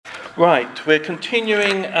Right, we're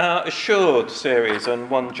continuing our Assured series on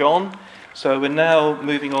 1 John. So we're now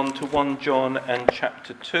moving on to 1 John and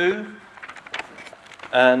chapter 2.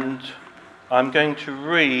 And I'm going to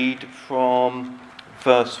read from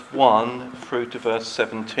verse 1 through to verse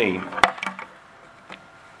 17.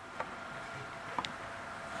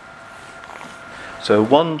 So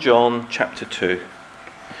 1 John chapter 2.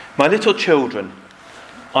 My little children,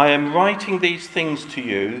 I am writing these things to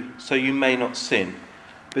you so you may not sin.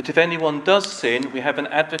 But if anyone does sin, we have an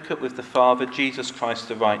advocate with the Father, Jesus Christ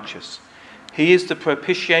the righteous. He is the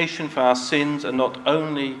propitiation for our sins, and not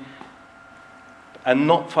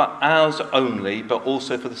for ours only, but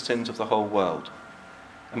also for the sins of the whole world.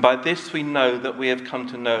 And by this we know that we have come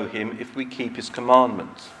to know him if we keep his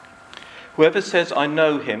commandments. Whoever says, I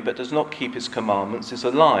know him, but does not keep his commandments is a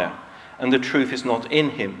liar, and the truth is not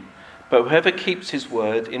in him. But whoever keeps his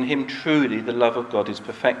word, in him truly the love of God is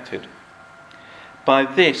perfected. By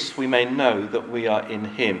this we may know that we are in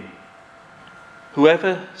him.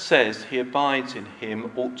 Whoever says he abides in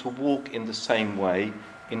him ought to walk in the same way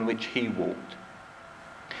in which he walked.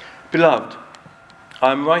 Beloved,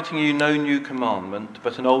 I am writing you no new commandment,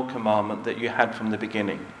 but an old commandment that you had from the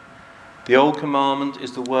beginning. The old commandment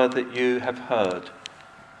is the word that you have heard.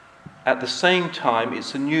 At the same time,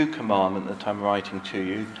 it's a new commandment that I'm writing to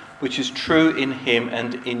you, which is true in him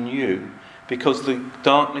and in you, because the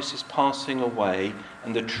darkness is passing away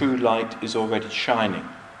and the true light is already shining.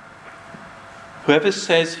 Whoever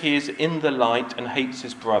says he is in the light and hates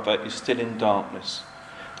his brother is still in darkness.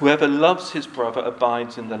 Whoever loves his brother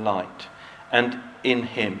abides in the light, and in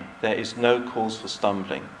him there is no cause for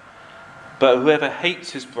stumbling. But whoever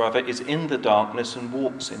hates his brother is in the darkness and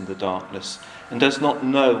walks in the darkness, and does not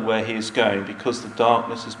know where he is going, because the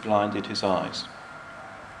darkness has blinded his eyes.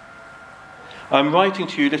 I am writing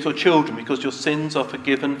to you, little children, because your sins are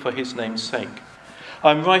forgiven for his name's sake.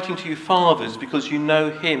 I am writing to you, fathers, because you know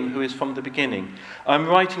him who is from the beginning. I am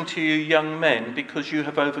writing to you, young men, because you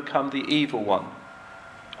have overcome the evil one.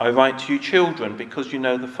 I write to you, children, because you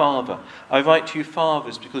know the Father. I write to you,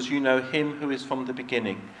 fathers, because you know him who is from the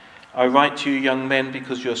beginning. I write to you, young men,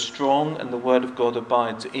 because you are strong and the word of God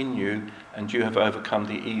abides in you, and you have overcome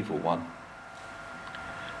the evil one.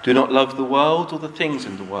 Do not love the world or the things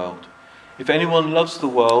in the world. If anyone loves the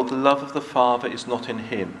world, the love of the Father is not in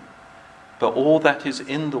him. But all that is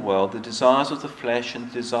in the world, the desires of the flesh and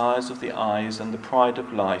the desires of the eyes and the pride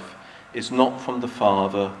of life, is not from the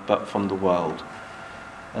Father, but from the world.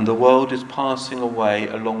 And the world is passing away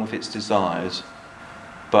along with its desires,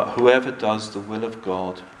 but whoever does the will of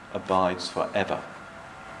God abides forever.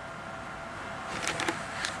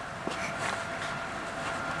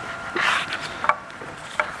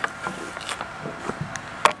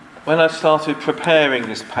 When I started preparing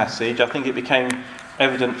this passage, I think it became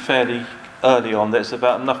evident fairly early on that there's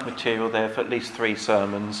about enough material there for at least 3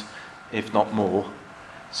 sermons, if not more.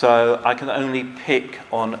 So I can only pick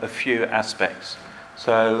on a few aspects.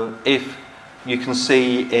 So if you can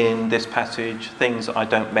see in this passage things I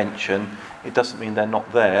don't mention, it doesn't mean they're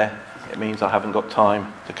not there. It means I haven't got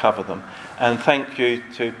time to cover them. And thank you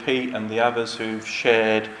to Pete and the others who've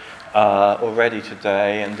shared already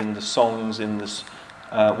today, and in the songs, in this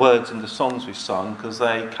words in the songs we've sung, because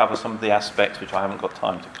they cover some of the aspects which I haven't got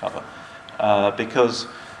time to cover. Because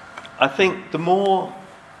I think the more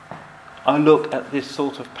I look at this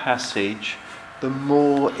sort of passage, the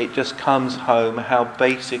more it just comes home how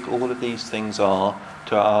basic all of these things are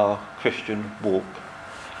to our Christian walk.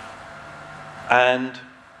 And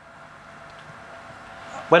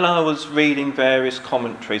when I was reading various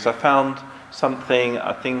commentaries, I found something,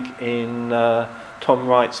 I think, in Tom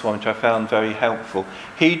Wright's one, which I found very helpful.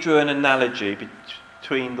 He drew an analogy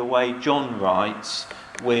between the way John writes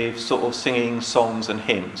with sort of singing songs and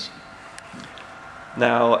hymns.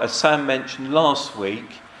 Now, as Sam mentioned last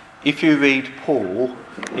week, if you read Paul,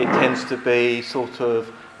 it tends to be sort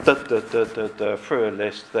of da-da-da-da-da, through a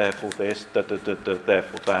list, therefore this, da-da-da-da,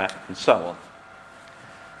 therefore that, and so on.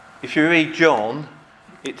 If you read John,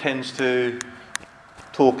 it tends to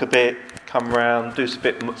talk a bit, come round, do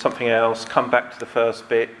something else, come back to the first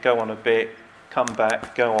bit, go on a bit, come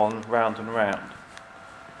back, go on, round and round.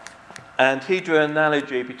 And he drew an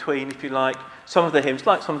analogy between, if you like, some of the hymns,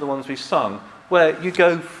 like some of the ones we've sung, where you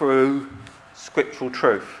go through scriptural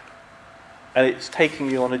truth, and it's taking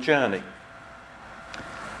you on a journey.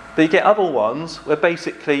 But you get other ones where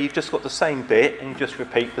basically you've just got the same bit, and you just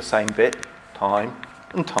repeat the same bit time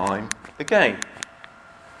and time again.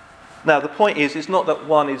 Now, the point is, it's not that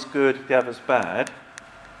one is good, the other's bad.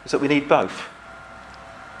 It's that we need both.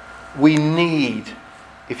 We need,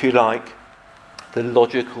 if you like, the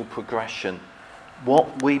logical progression.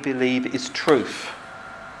 What we believe is truth.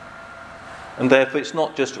 And therefore it's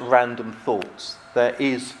not just random thoughts.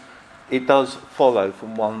 It does follow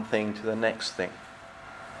from one thing to the next thing.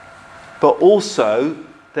 But also,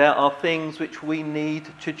 there are things which we need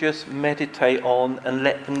to just meditate on and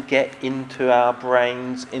let them get into our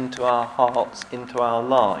brains, into our hearts, into our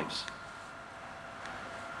lives.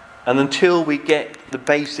 And until we get the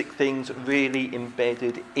basic things really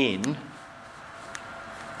embedded in,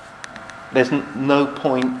 there's no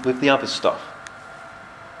point with the other stuff.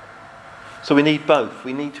 So we need both.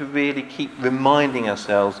 We need to really keep reminding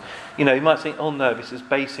ourselves. You might think, oh no, this is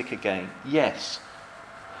basic again. Yes.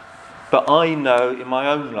 But I know in my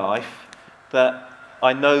own life that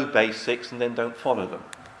I know basics and then don't follow them.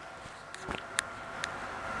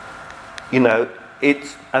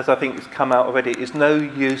 It's, as I think it's come out already, it's no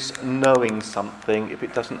use knowing something if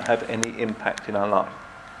it doesn't have any impact in our life.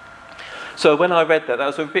 So when I read that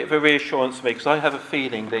was a bit of a reassurance to me, because I have a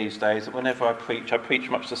feeling these days that whenever I preach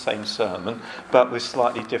much the same sermon, but with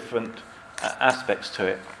slightly different aspects to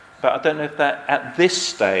it. But I don't know if that, at this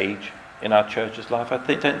stage in our church's life,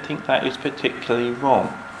 don't think that is particularly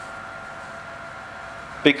wrong.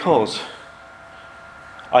 Because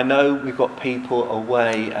I know we've got people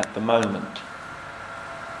away at the moment.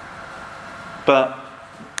 But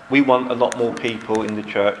we want a lot more people in the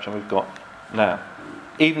church than we've got now.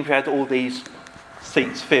 Even if we had all these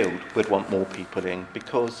seats filled, we'd want more people in,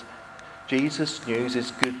 because Jesus' news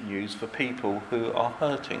is good news for people who are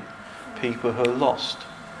hurting, people who are lost.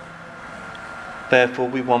 Therefore,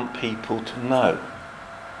 we want people to know.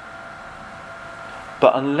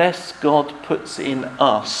 But unless God puts in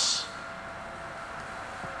us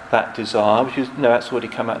that desire, which is, that's already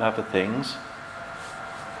come out in other things,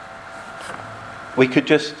 we could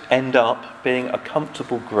just end up being a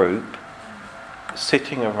comfortable group,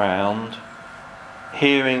 sitting around,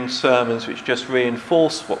 hearing sermons which just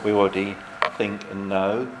reinforce what we already think and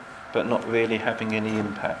know, but not really having any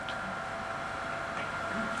impact.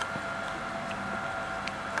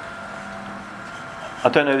 I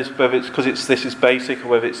don't know whether it's because this is basic, or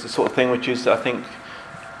whether it's the sort of thing which is, I think,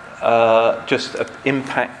 just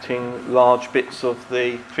impacting large bits of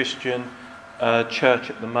the Christian church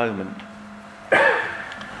at the moment.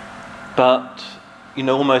 But,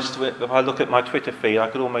 almost if I look at my Twitter feed, I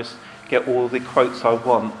could almost get all the quotes I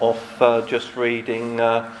want off just reading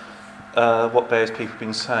what various people have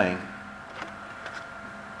been saying.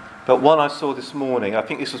 But one I saw this morning, I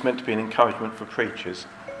think this was meant to be an encouragement for preachers,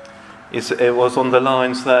 it was on the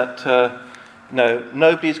lines that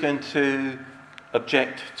nobody's going to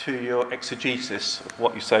object to your exegesis of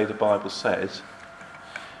what you say the Bible says,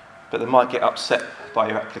 but they might get upset by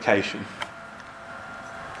your application.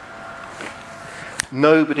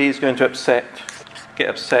 Nobody is going to get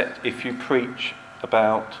upset if you preach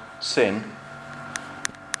about sin,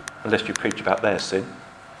 unless you preach about their sin.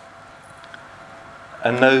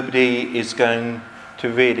 And nobody is going to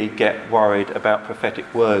really get worried about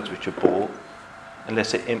prophetic words which are brought,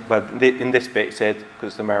 unless in this bit it said, because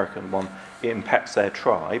it's the American one, it impacts their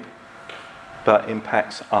tribe, but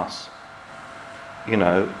impacts us.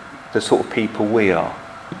 The sort of people we are.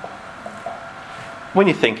 When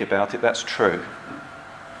you think about it, that's true.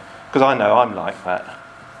 Because I know I'm like that.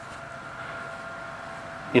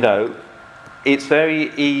 It's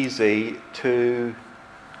very easy to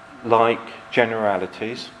like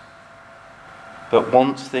generalities, but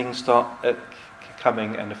once things start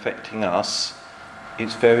coming and affecting us,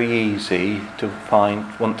 it's very easy to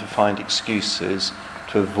want to find excuses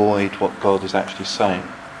to avoid what God is actually saying.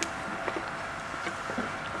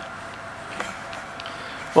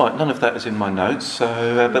 Right, none of that is in my notes,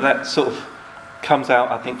 but that sort of comes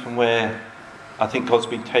out, I think, from where I think God's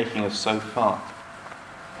been taking us so far.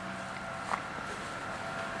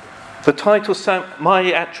 The title,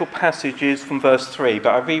 my actual passage is from verse 3,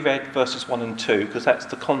 but I reread verses 1 and 2 because that's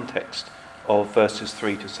the context of verses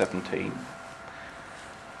 3 to 17.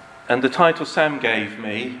 And the title Sam gave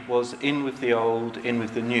me was In with the Old, In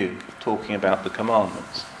with the New, talking about the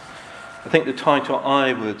commandments. I think the title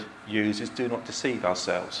I would use is Do Not Deceive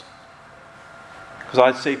Ourselves. Because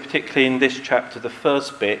I see, particularly in this chapter, the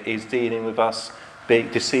first bit is dealing with us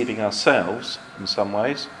deceiving ourselves in some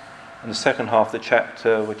ways. And the second half of the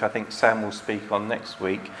chapter, which I think Sam will speak on next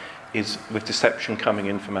week, is with deception coming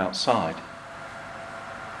in from outside.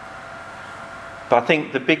 But I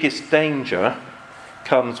think the biggest danger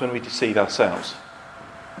comes when we deceive ourselves.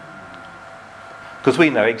 Because we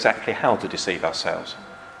know exactly how to deceive ourselves.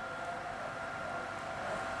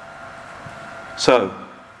 So,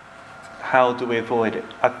 how do we avoid it?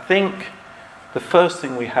 I think the first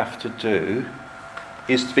thing we have to do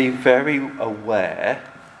is to be very aware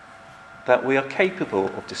that we are capable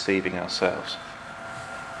of deceiving ourselves.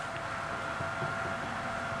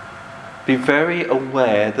 Be very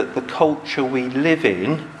aware that the culture we live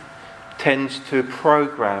in tends to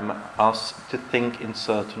program us to think in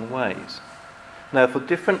certain ways. Now, for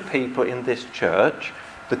different people in this church,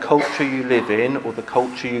 the culture you live in or the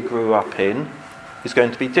culture you grew up in is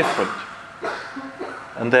going to be different.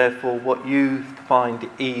 And therefore, what you find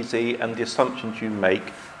easy and the assumptions you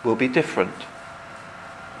make will be different.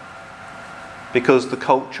 Because the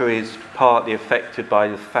culture is partly affected by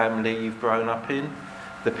the family you've grown up in,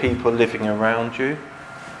 the people living around you.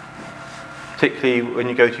 Particularly when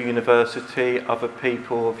you go to university, other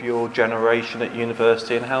people of your generation at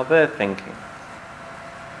university and how they're thinking.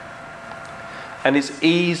 And it's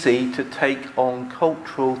easy to take on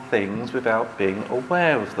cultural things without being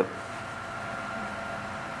aware of them.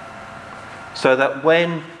 So that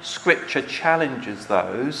when Scripture challenges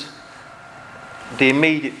those, the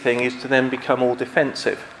immediate thing is to then become all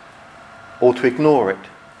defensive, or to ignore it,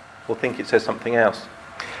 or think it says something else.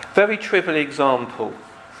 Very trivial example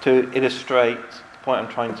to illustrate the point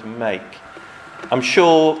I'm trying to make. I'm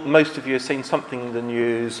sure most of you have seen something in the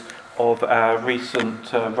news of our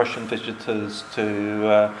recent Russian visitors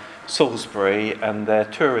to Salisbury and their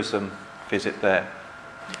tourism visit there.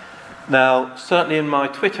 Now, certainly in my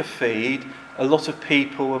Twitter feed, a lot of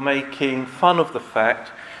people were making fun of the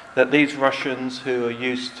fact that these Russians who are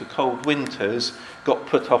used to cold winters got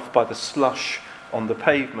put off by the slush on the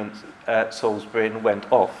pavement at Salisbury and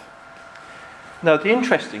went off. Now, the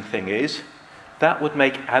interesting thing is, that would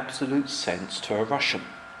make absolute sense to a Russian.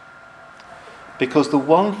 Because the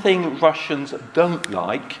one thing Russians don't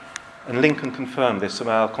like, and Lincoln confirmed this in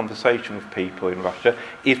our conversation with people in Russia,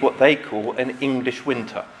 is what they call an English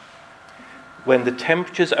winter. When the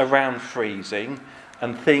temperature's around freezing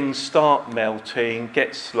and things start melting,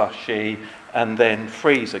 get slushy, and then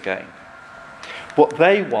freeze again. What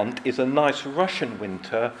they want is a nice Russian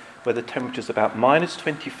winter where the temperature's about minus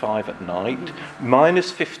 25 at night,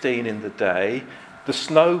 minus 15 in the day, the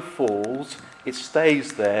snow falls, it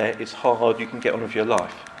stays there, it's hard, you can get on with your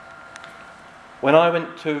life. When I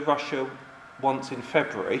went to Russia once in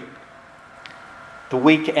February, the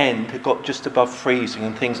weekend had got just above freezing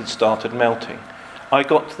and things had started melting. I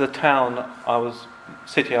got to the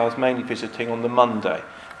city I was mainly visiting on the Monday,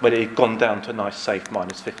 when it had gone down to a nice safe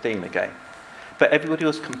minus 15 again. But everybody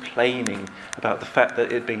was complaining about the fact that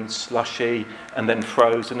it had been slushy and then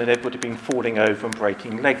frozen and everybody had been falling over and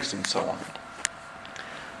breaking legs and so on.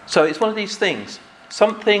 So it's one of these things.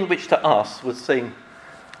 Something which to us would seem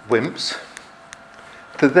wimps,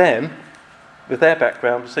 to them, with their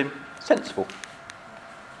background, would seem sensible.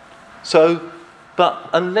 So, but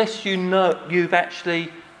unless you know you've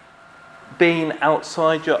actually been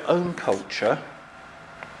outside your own culture,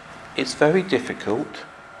 it's very difficult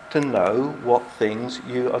to know what things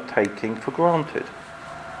you are taking for granted.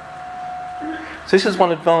 So this is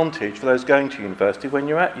one advantage for those going to university when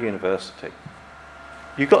you're at university.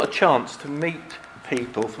 You've got a chance to meet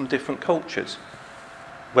people from different cultures,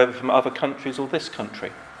 whether from other countries or this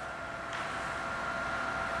country.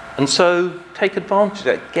 And so take advantage of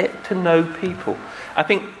that, get to know people. I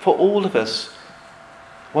think for all of us,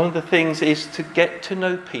 one of the things is to get to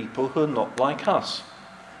know people who are not like us.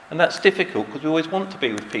 And that's difficult because we always want to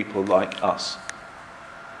be with people like us.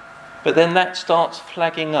 But then that starts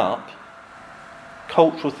flagging up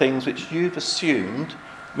cultural things which you've assumed,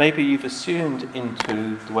 maybe you've assumed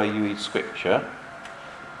into the way you read Scripture,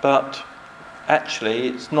 but actually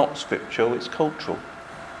it's not scriptural, it's cultural.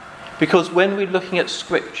 Because when we're looking at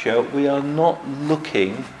Scripture, we are not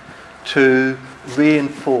looking to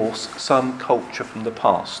reinforce some culture from the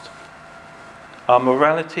past. Our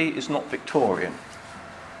morality is not Victorian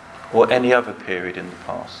or any other period in the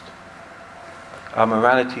past. Our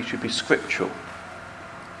morality should be scriptural.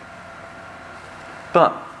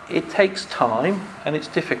 But it takes time and it's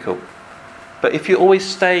difficult. But if you always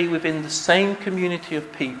stay within the same community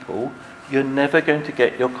of people, you're never going to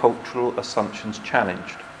get your cultural assumptions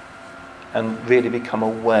challenged and really become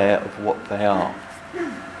aware of what they are.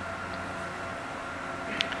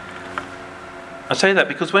 I say that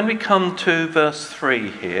because when we come to verse 3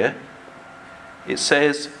 here, it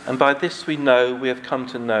says, "And by this we know we have come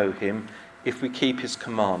to know him, if we keep his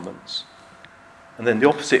commandments." And then the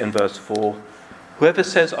opposite in verse 4, "Whoever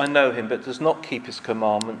says, 'I know him,' but does not keep his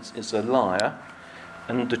commandments is a liar,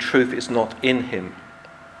 and the truth is not in him."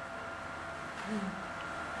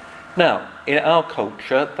 Now, in our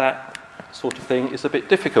culture, that sort of thing is a bit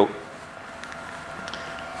difficult.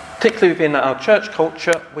 Particularly within our church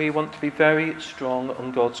culture, we want to be very strong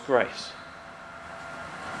on God's grace.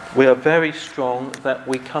 We are very strong that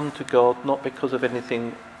we come to God not because of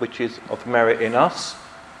anything which is of merit in us,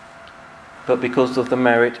 but because of the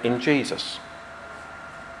merit in Jesus.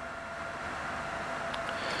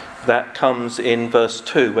 That comes in verse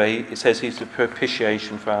 2, where it says he's the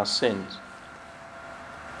propitiation for our sins.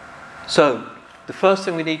 So, the first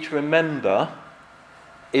thing we need to remember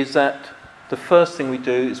is that the first thing we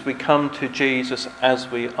do is we come to Jesus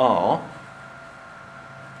as we are.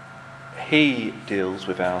 He deals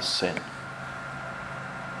with our sin.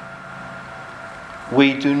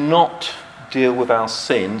 We do not deal with our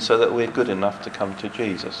sin so that we're good enough to come to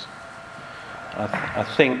Jesus. I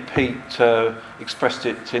think Pete expressed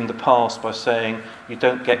it in the past by saying you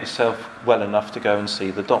don't get yourself well enough to go and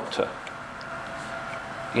see the doctor.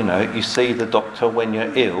 You know, you see the doctor when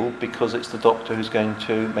you're ill because it's the doctor who's going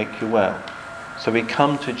to make you well. So we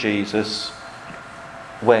come to Jesus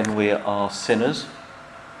when we are sinners,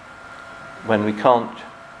 when we can't,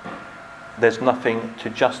 there's nothing to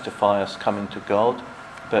justify us coming to God,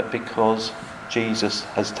 but because Jesus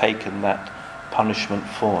has taken that punishment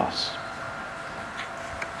for us.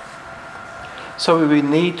 So we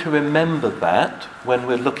need to remember that when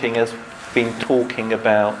we're looking, as we've been talking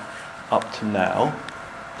about up to now,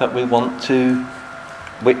 that we want to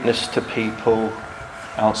witness to people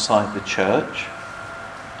outside the church.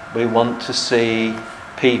 We want to see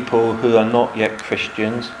people who are not yet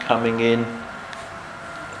Christians coming in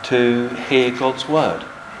to hear God's word.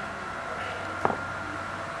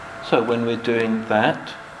 So when we're doing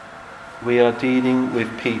that, we are dealing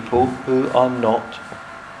with people who are not,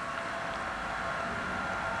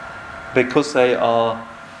 because they are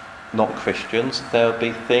not Christians, there'll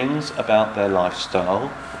be things about their lifestyle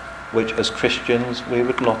which as Christians we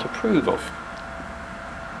would not approve of.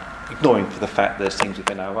 Ignoring for the fact there's things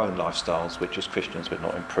within our own lifestyles which as Christians would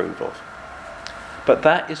not approve of. But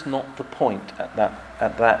that is not the point at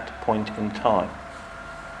that point in time.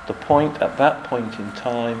 The point at that point in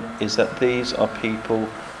time is that these are people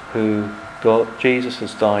who Jesus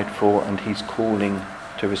has died for, and he's calling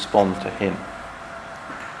to respond to him.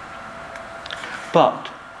 But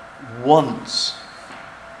once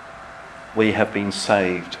we have been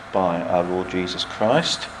saved by our Lord Jesus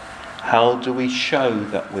Christ, how do we show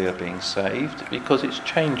that we are being saved? Because it's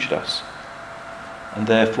changed us. And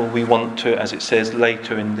therefore we want to, as it says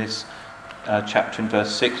later in this chapter in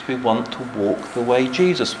verse 6, we want to walk the way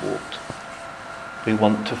Jesus walked. We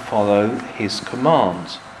want to follow his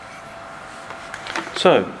commands.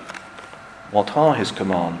 So, what are his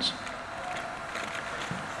commands?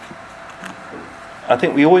 I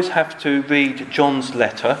think we always have to read John's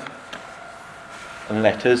letters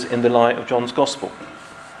in the light of John's Gospel.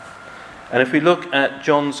 And if we look at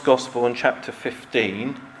John's Gospel in chapter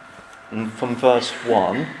 15, and from verse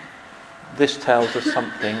 1, this tells us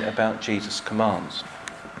something about Jesus' commands.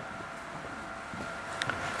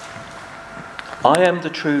 I am the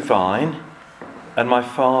true vine, and my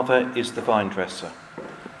Father is the vine dresser.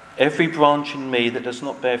 Every branch in me that does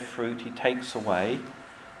not bear fruit he takes away,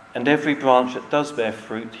 and every branch that does bear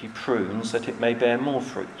fruit he prunes, that it may bear more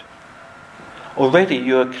fruit. Already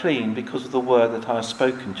you are clean because of the word that I have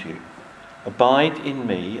spoken to you. Abide in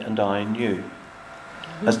me, and I in you.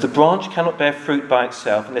 As the branch cannot bear fruit by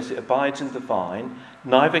itself unless it abides in the vine,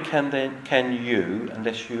 neither can you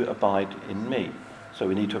unless you abide in me. So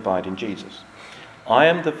we need to abide in Jesus. I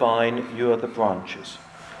am the vine, you are the branches.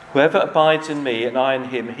 Whoever abides in me and I in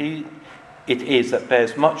him, it is that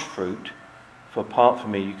bears much fruit, for apart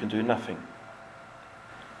from me you can do nothing.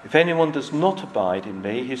 If anyone does not abide in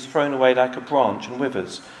me, he is thrown away like a branch and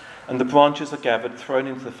withers, and the branches are gathered, thrown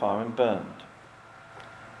into the fire and burned.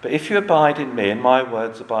 But if you abide in me and my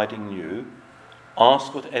words abide in you,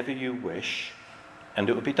 ask whatever you wish, and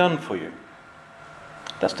it will be done for you.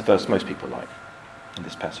 That's the verse most people like in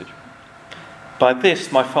this passage. By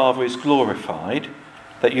this my Father is glorified,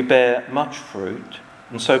 that you bear much fruit,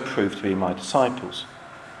 and so prove to be my disciples.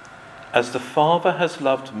 As the Father has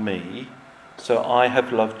loved me, so I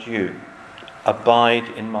have loved you. Abide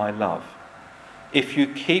in my love. If you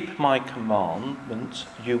keep my commandments,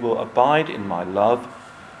 you will abide in my love,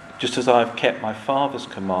 just as I have kept my Father's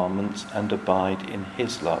commandments and abide in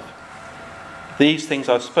his love. These things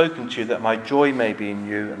I've spoken to you, that my joy may be in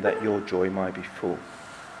you and that your joy might be full.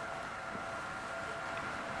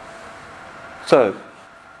 So,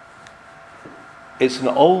 it's an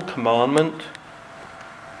old commandment,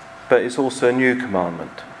 but it's also a new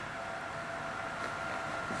commandment.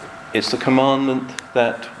 It's the commandment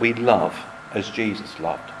that we love as Jesus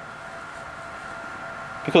loved.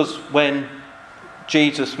 Because when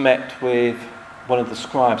Jesus met with one of the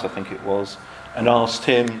scribes, I think it was, and asked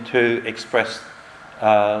him to express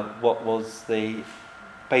what was the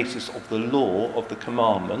basis of the law of the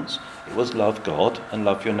commandments, it was love God and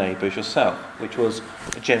love your neighbour as yourself, which was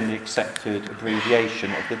a generally accepted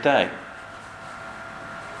abbreviation of the day.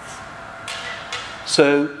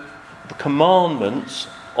 So the commandments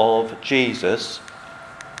of Jesus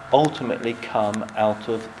ultimately come out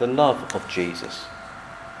of the love of Jesus.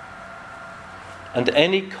 And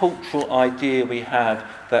any cultural idea we have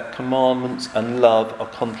that commandments and love are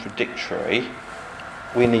contradictory,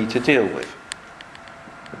 we need to deal with.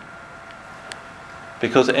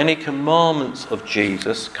 Because any commandments of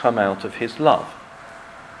Jesus come out of his love.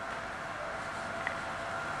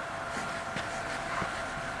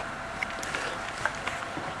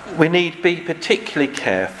 We need to be particularly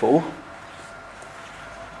careful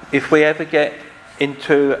if we ever get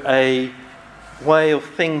into a way of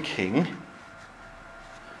thinking,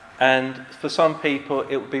 and for some people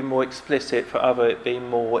it would be more explicit, for others it being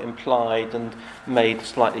more implied and made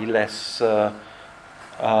slightly less clear,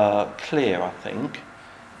 I think.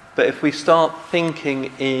 But if we start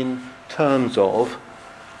thinking in terms of,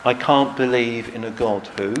 I can't believe in a God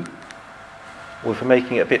who, or if we're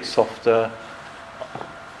making it a bit softer,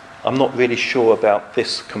 I'm not really sure about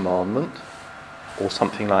this commandment, or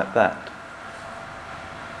something like that.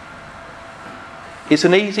 It's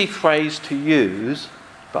an easy phrase to use,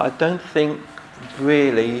 but I don't think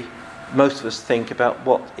really most of us think about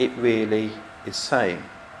what it really is saying.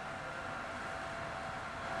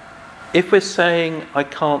 If we're saying, I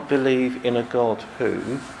can't believe in a God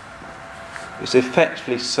who, it's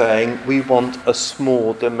effectively saying we want a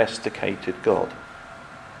small domesticated God.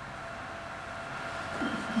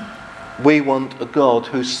 We want a God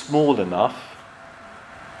who's small enough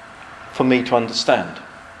for me to understand.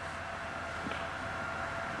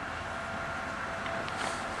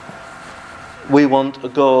 We want a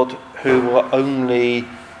God who will only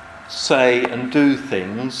say and do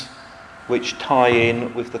things which tie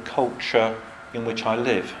in with the culture in which I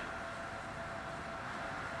live.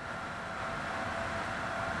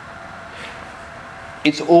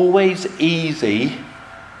 It's always easy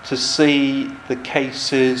to see the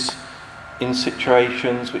cases in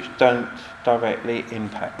situations which don't directly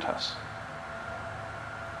impact us.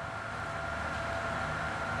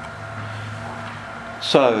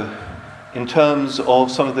 So, in terms of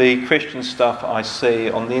some of the Christian stuff I see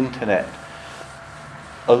on the internet,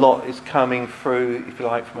 a lot is coming through, if you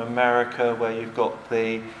like, from America, where you've got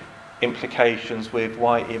the implications with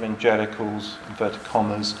white evangelicals, inverted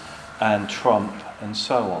commas, and Trump, and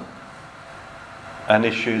so on, and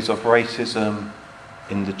issues of racism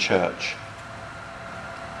in the church.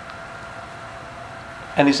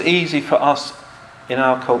 And it's easy for us in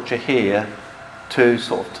our culture here to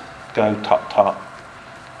sort of go tut-tut,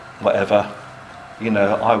 whatever,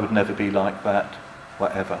 I would never be like that,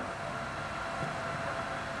 whatever.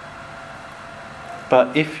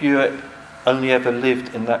 But if you only ever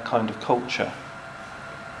lived in that kind of culture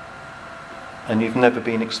and you've never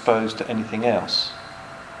been exposed to anything else,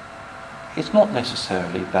 it's not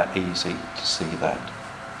necessarily that easy to see that.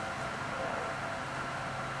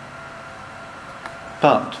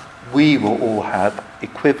 But we will all have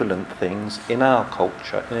equivalent things in our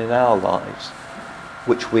culture and in our lives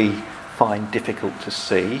which we find difficult to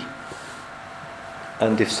see,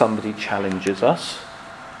 and if somebody challenges us,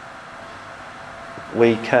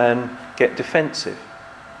 we can get defensive.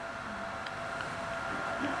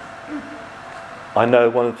 I know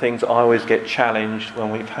one of the things I always get challenged when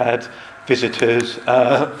we've had visitors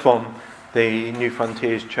from the New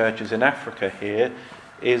Frontiers churches in Africa here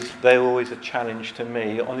is they're always a challenge to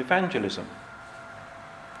me on evangelism,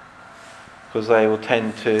 because they will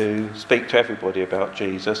tend to speak to everybody about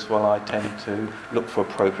Jesus while I tend to look for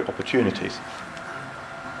appropriate opportunities,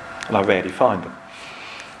 and I rarely find them.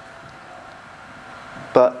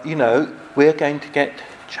 But we're going to get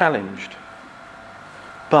challenged,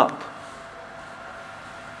 but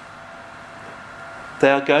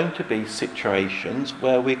there are going to be situations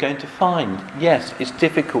where we're going to find, yes, it's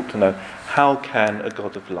difficult to know, how can a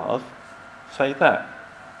God of love say that?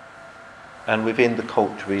 And within the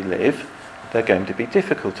culture we live, there are going to be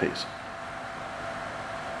difficulties.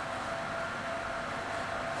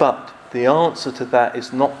 But the answer to that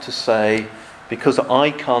is not to say, because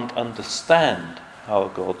I can't understand how a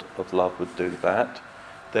God of love would do that,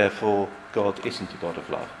 therefore God isn't a God of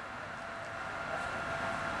love.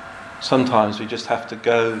 Sometimes we just have to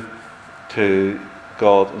go to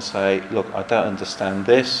God and say, look, I don't understand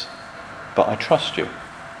this, but I trust you.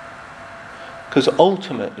 Because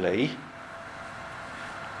ultimately,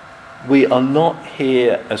 we are not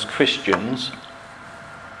here as Christians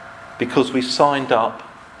because we signed up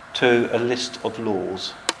to a list of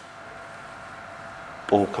laws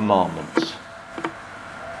or commandments.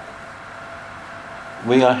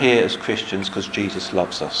 We are here as Christians because Jesus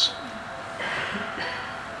loves us.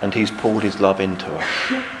 And he's poured his love into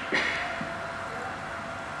us.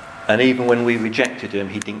 And even when we rejected him,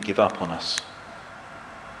 he didn't give up on us.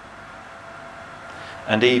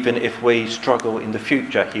 And even if we struggle in the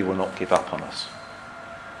future, he will not give up on us.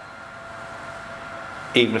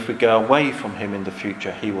 Even if we go away from him in the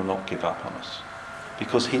future, he will not give up on us.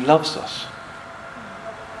 Because he loves us.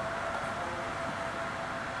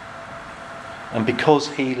 And because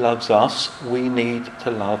he loves us, we need to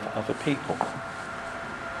love other people.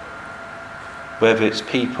 Whether it's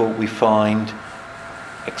people we find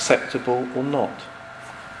acceptable or not.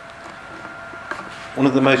 One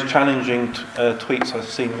of the most challenging tweets I've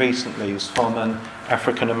seen recently is from an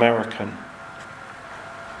African American.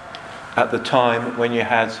 At the time when you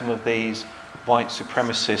had some of these white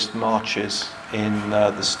supremacist marches in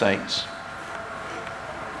the States.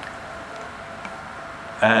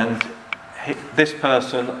 And this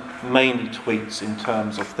person mainly tweets in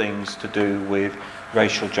terms of things to do with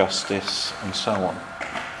racial justice and so on.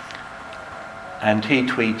 And he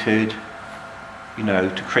tweeted,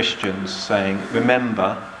 to Christians saying,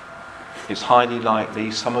 remember, it's highly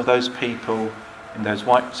likely some of those people in those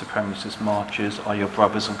white supremacist marches are your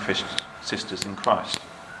brothers and sisters in Christ.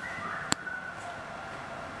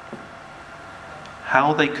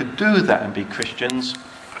 How they could do that and be Christians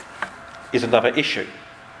is another issue.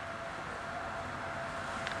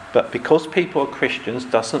 But because people are Christians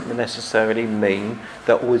doesn't necessarily mean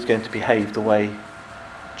they're always going to behave the way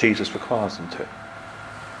Jesus requires them to.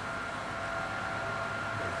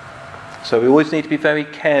 So we always need to be very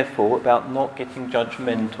careful about not getting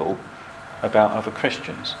judgmental about other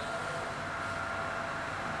Christians.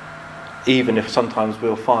 Even if sometimes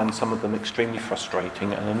we'll find some of them extremely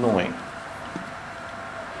frustrating and annoying.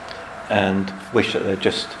 And wish that they'd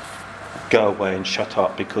just go away and shut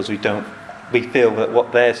up because we feel that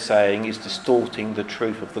what they're saying is distorting the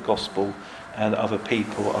truth of the gospel and other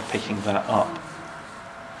people are picking that up.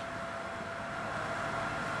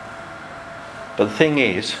 But the thing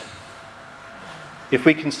is, if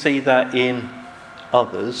we can see that in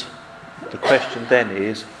others, the question then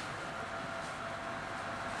is,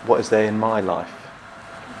 what is there in my life?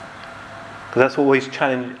 Because that's always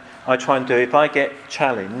I try and do. If I get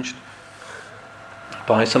challenged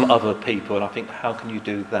by some other people and I think, how can you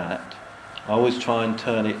do that? I always try and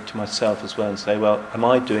turn it to myself as well and say, well, am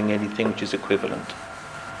I doing anything which is equivalent?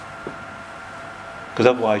 Because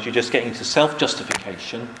otherwise you're just getting into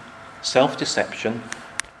self-justification, self-deception,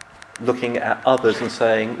 looking at others and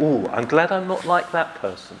saying, oh, I'm glad I'm not like that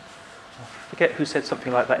person. I forget who said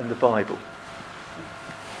something like that in the Bible.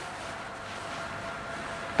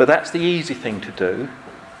 But that's the easy thing to do.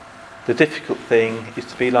 The difficult thing is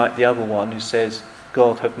to be like the other one who says,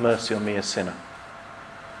 God, have mercy on me, a sinner.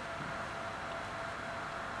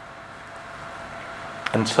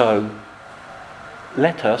 And so,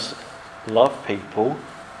 let us love people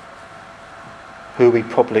who we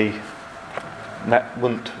probably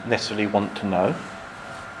wouldn't necessarily want to know.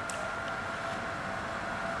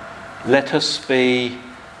 Let us be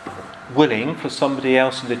willing for somebody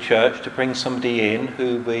else in the church to bring somebody in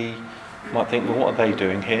who we might think, well, what are they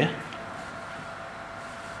doing here?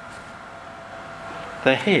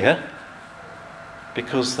 They're here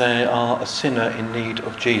because they are a sinner in need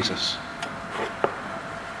of Jesus.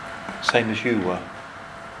 Same as you were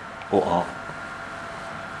or are.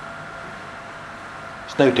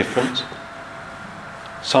 It's no different.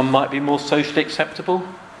 Some might be more socially acceptable,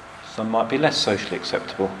 some might be less socially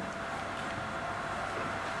acceptable.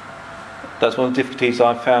 That's one of the difficulties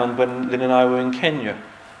I found when Lynn and I were in Kenya,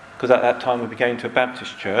 because at that time we were going to a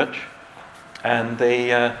Baptist church, and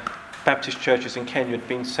the Baptist churches in Kenya had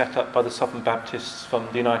been set up by the Southern Baptists from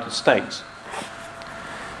the United States.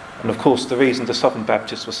 And of course the reason the Southern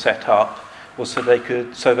Baptists were set up was so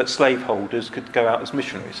that slaveholders could go out as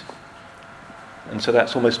missionaries. And so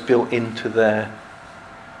that's almost built into their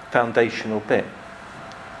foundational bit.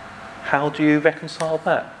 How do you reconcile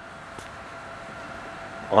that?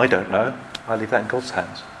 I don't know. I leave that in God's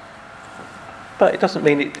hands. But it doesn't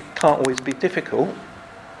mean it can't always be difficult,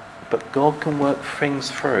 but God can work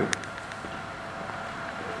things through.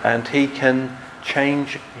 And he can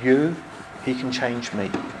change you, he can change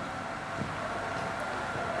me.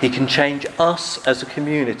 He can change us as a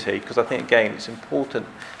community, because I think, again, it's important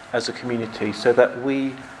as a community so that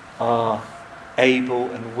we are able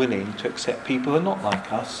and willing to accept people who are not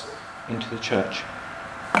like us into the church.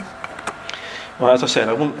 Well, as I said,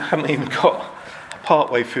 I haven't even got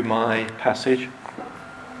part way through my passage.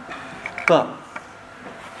 But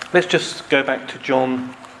let's just go back to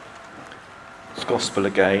John's Gospel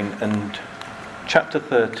again and chapter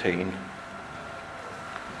 13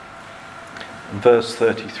 And verse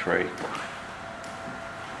 33.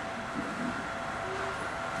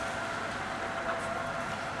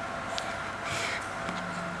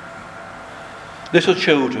 Little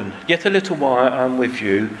children, yet a little while I am with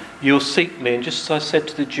you. You will seek me, and just as I said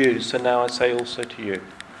to the Jews, so now I say also to you.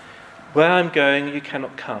 Where I am going, you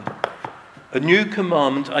cannot come. A new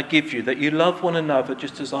commandment I give you, that you love one another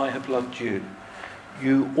just as I have loved you.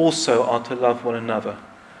 You also are to love one another.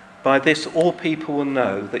 By this all people will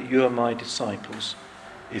know that you are my disciples,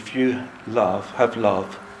 if you have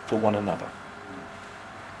love for one another.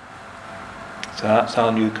 So that's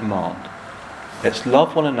our new command. Let's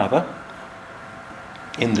love one another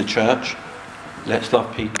in the church. Let's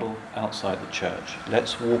love people outside the church.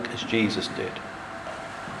 Let's walk as Jesus did.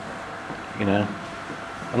 You know,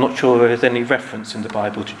 I'm not sure if there's any reference in the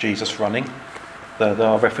Bible to Jesus running. There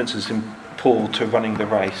are references in Paul to running the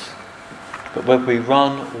race. But whether we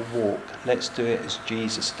run or walk, let's do it as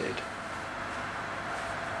Jesus did.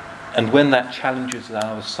 And when that challenges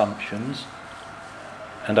our assumptions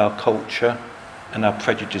and our culture and our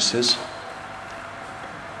prejudices,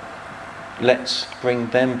 let's bring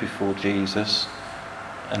them before Jesus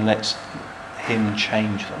and let him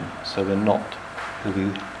change them so we're not who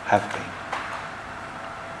we have been.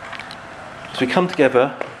 As we come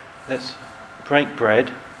together, let's break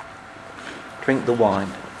bread, drink the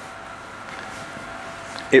wine.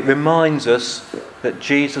 It reminds us that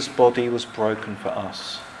Jesus' body was broken for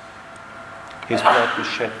us. His blood was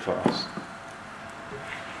shed for us.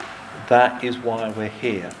 That is why we're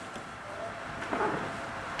here.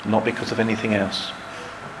 Not because of anything else.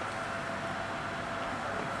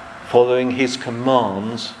 Following his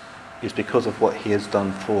commands is because of what he has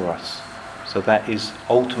done for us. So that is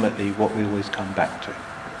ultimately what we always come back to.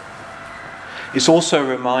 It's also a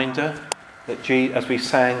reminder that, as we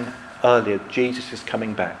sang earlier, Jesus is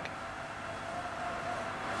coming back.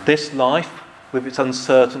 This life, with its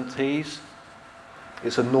uncertainties,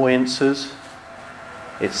 its annoyances,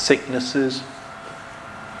 its sicknesses,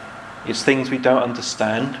 its things we don't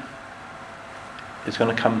understand, is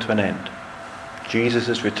going to come to an end. Jesus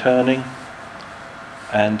is returning,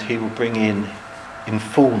 and he will bring in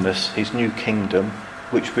fullness his new kingdom,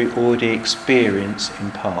 which we already experience in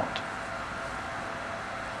part.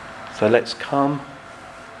 So let's come,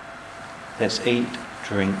 let's eat,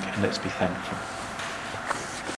 drink, and let's be thankful.